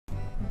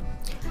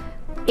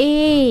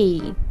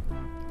A.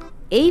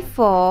 A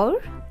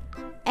for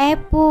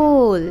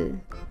apple.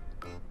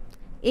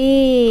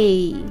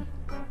 A.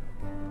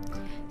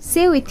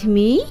 Say with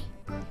me.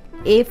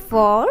 A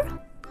for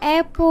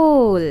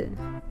apple.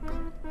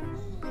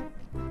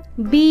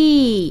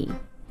 B.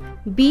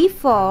 B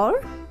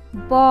for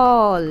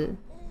ball.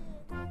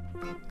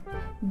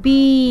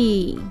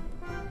 B.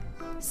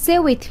 Say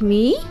with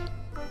me.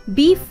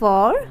 B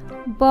for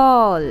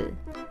ball.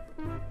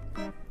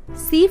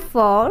 C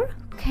for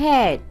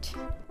cat.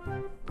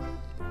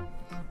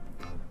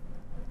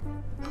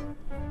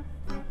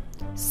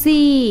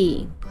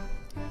 C.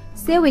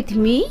 Say with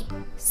me.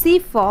 C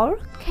for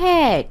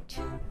cat.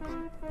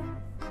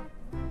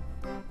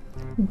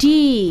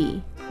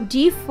 D.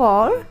 D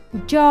for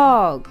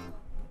dog.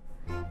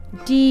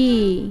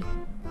 D.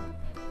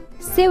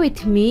 Say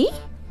with me.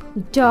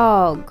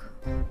 Dog.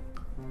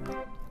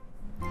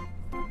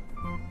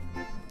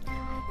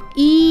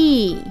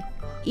 E.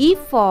 E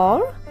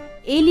for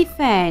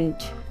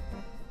elephant.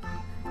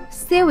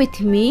 Say with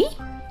me.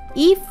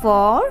 E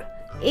for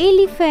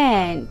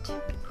elephant.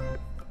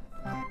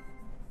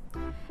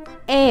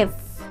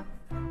 F.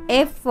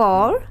 F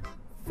for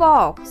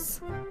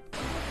fox.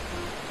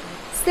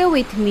 Say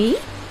with me.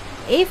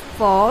 F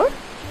for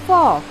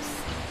fox.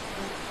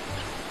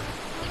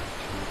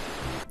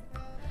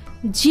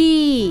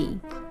 G.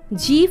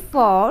 G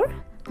for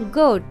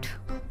goat.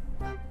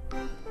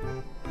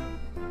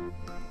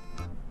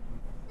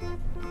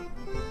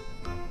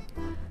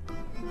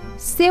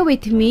 Say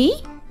with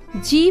me.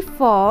 G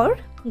for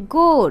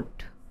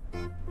goat.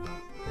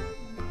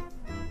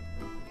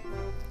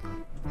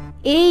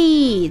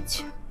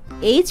 H.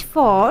 H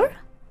for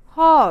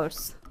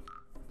horse.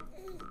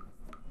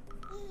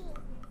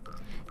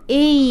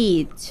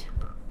 H.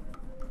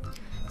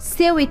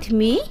 Say with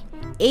me.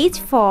 H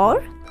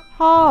for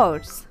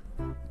horse.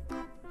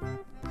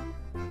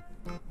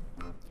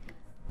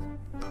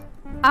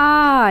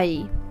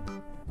 I.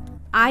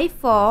 I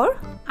for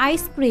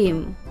ice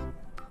cream.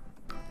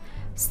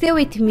 Say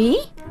with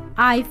me.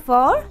 I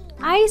for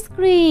ice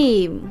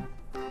cream.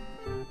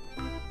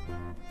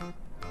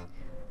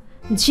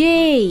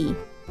 J.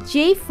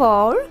 J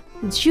for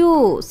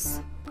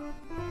juice.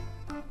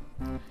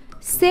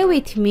 Say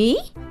with me.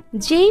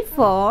 J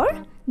for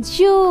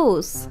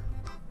juice.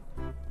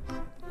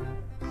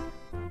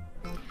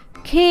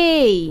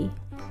 K.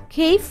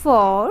 K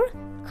for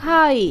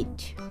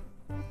kite.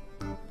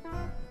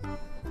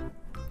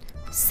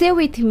 Say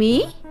with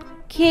me.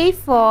 K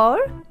for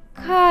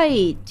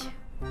kite.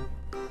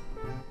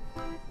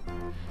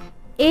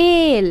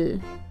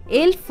 L.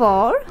 L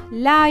for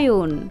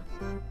lion.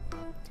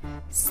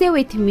 Say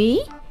with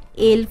me.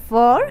 L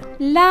for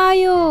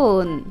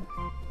lion.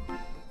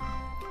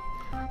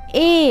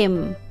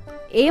 M.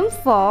 M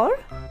for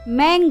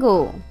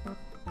mango.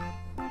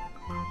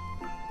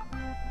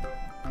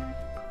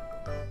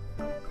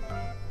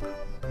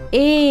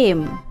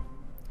 M.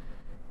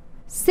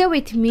 Say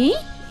with me.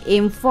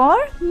 M for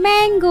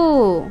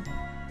mango.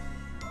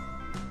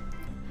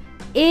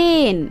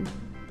 N.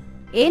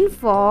 N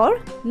for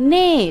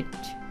net.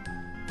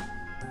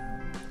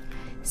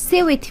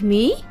 Say with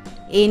me.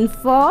 N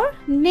for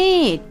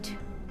net.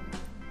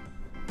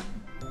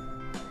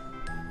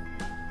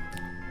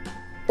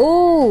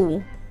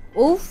 O.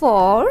 O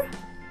for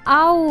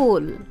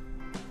owl.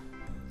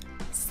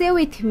 Say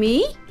with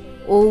me.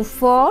 O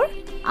for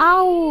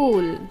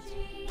owl.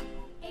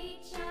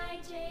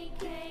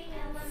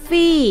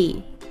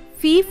 P.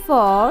 P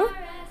for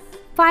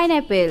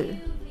pineapple.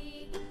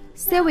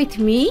 Say with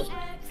me.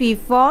 P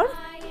for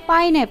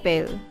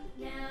pineapple.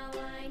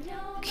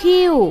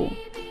 Q.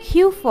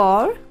 Q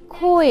for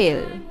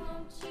quail.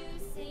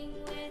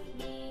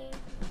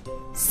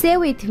 Say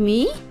with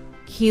me.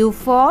 Q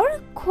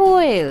for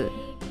quail.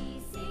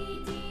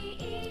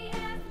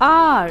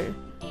 R.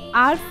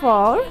 R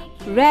for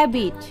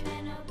rabbit.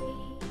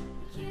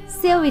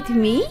 Say with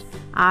me.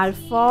 R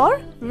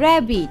for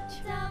rabbit.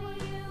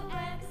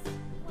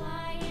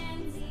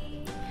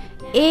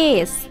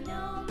 S.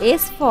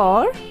 S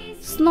for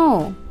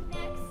snow.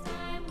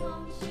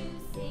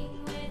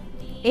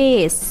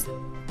 S.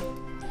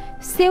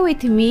 Say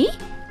with me.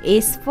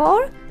 S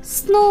for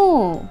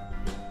snow.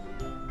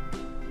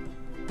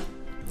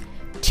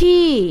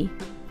 T.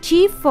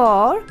 T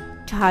for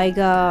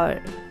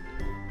tiger.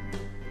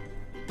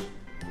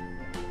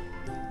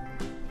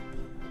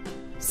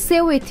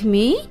 Say with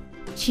me.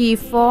 T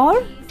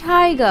for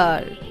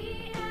tiger.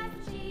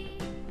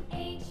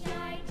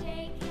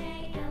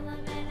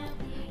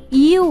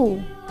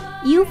 U.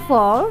 U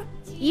for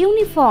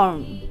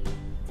uniform.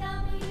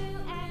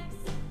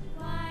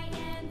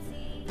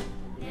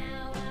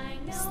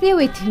 Say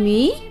with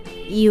me.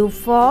 U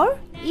for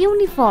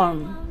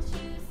uniform.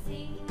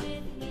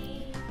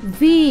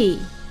 V.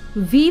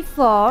 V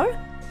for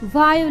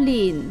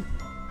violin.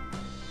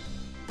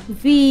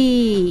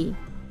 V.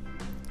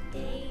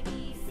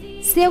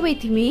 Say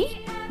with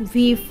me.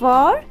 V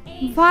for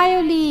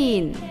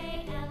violin.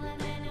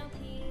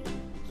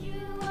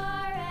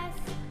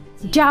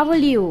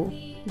 W.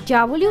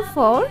 W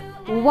for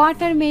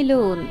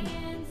watermelon.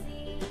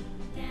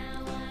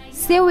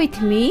 Say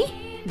with me,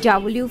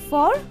 W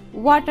for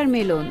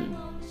watermelon.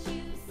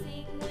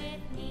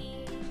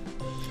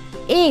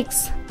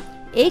 X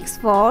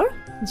for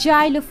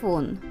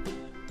xylophone.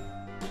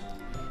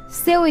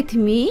 Say with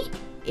me,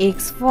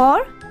 X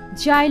for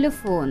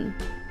xylophone.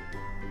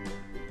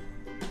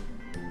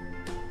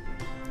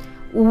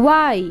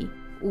 Y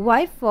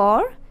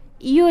for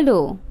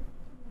yellow.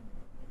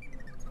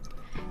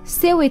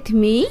 Say with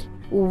me,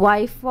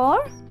 Y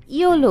for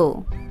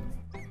yellow.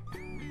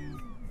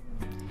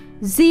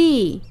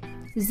 Z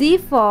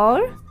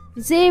for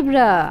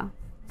zebra.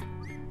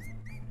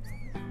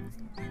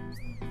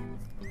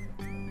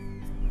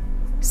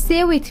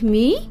 Say with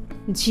me,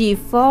 G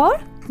for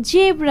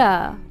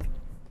zebra.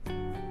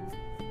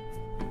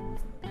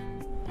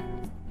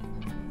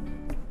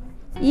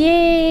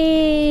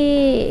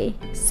 Yay!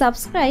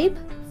 Subscribe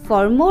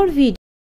for more videos.